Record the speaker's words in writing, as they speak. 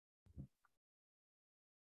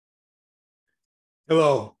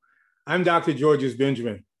Hello, I'm Dr. Georges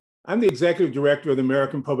Benjamin. I'm the Executive Director of the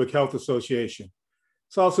American Public Health Association.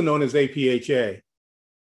 It's also known as APHA.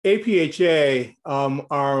 APHA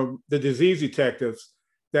are the disease detectives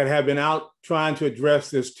that have been out trying to address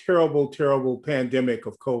this terrible, terrible pandemic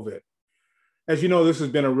of COVID. As you know, this has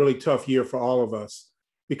been a really tough year for all of us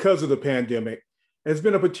because of the pandemic. It's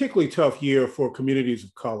been a particularly tough year for communities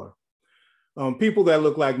of color. People that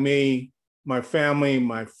look like me, my family,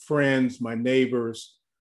 my friends, my neighbors.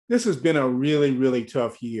 This has been a really, really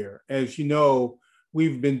tough year. As you know,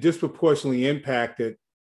 we've been disproportionately impacted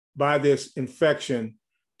by this infection,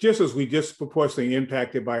 just as we disproportionately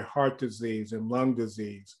impacted by heart disease and lung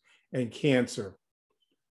disease and cancer.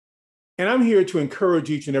 And I'm here to encourage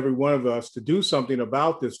each and every one of us to do something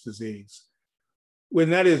about this disease,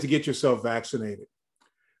 and that is to get yourself vaccinated.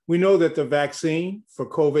 We know that the vaccine for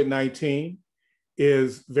COVID-19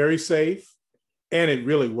 is very safe, and it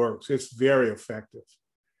really works. It's very effective.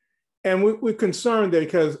 And we're concerned that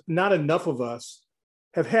because not enough of us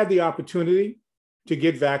have had the opportunity to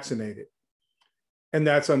get vaccinated, and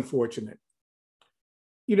that's unfortunate.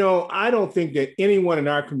 You know, I don't think that anyone in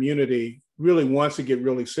our community really wants to get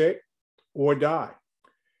really sick or die.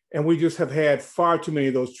 And we just have had far too many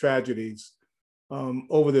of those tragedies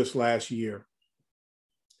over this last year.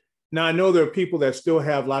 Now, I know there are people that still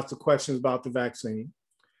have lots of questions about the vaccine.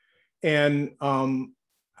 And,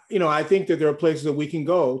 I think that there are places that we can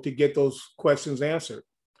go to get those questions answered.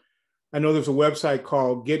 I know there's a website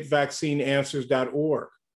called getvaccineanswers.org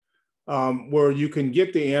where you can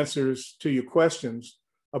get the answers to your questions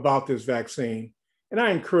about this vaccine. And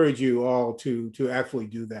I encourage you all to actually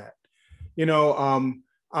do that.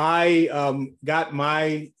 I got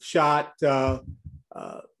my shot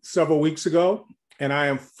several weeks ago, and I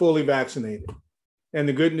am fully vaccinated. And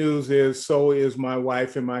the good news is, so is my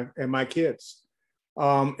wife and my kids.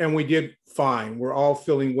 And we did fine. We're all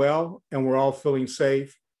feeling well, and we're all feeling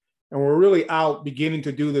safe. And we're really out beginning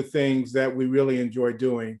to do the things that we really enjoy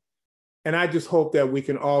doing. And I just hope that we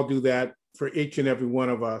can all do that for each and every one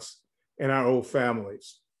of us and our own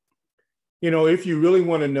families. If you really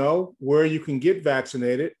want to know where you can get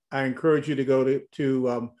vaccinated, I encourage you to go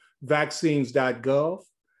to Vaccines.gov,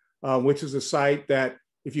 which is a site that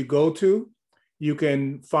if you go to, you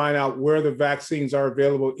can find out where the vaccines are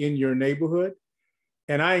available in your neighborhood.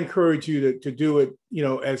 And I encourage you to do it,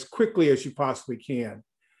 as quickly as you possibly can.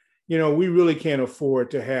 We really can't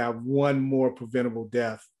afford to have one more preventable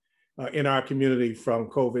death in our community from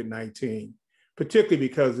COVID-19, particularly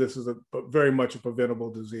because this is very much a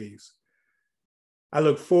preventable disease. I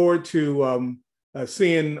look forward to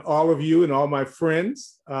seeing all of you and all my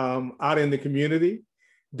friends out in the community,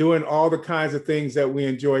 doing all the kinds of things that we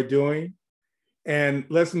enjoy doing. And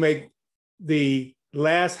let's make the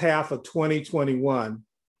last half of 2021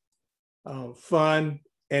 fun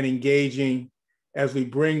and engaging as we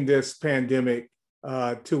bring this pandemic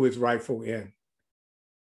to its rightful end.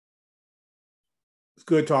 It's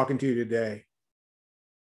good talking to you today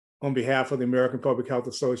on behalf of the American Public Health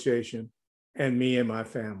Association and me and my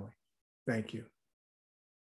family. Thank you.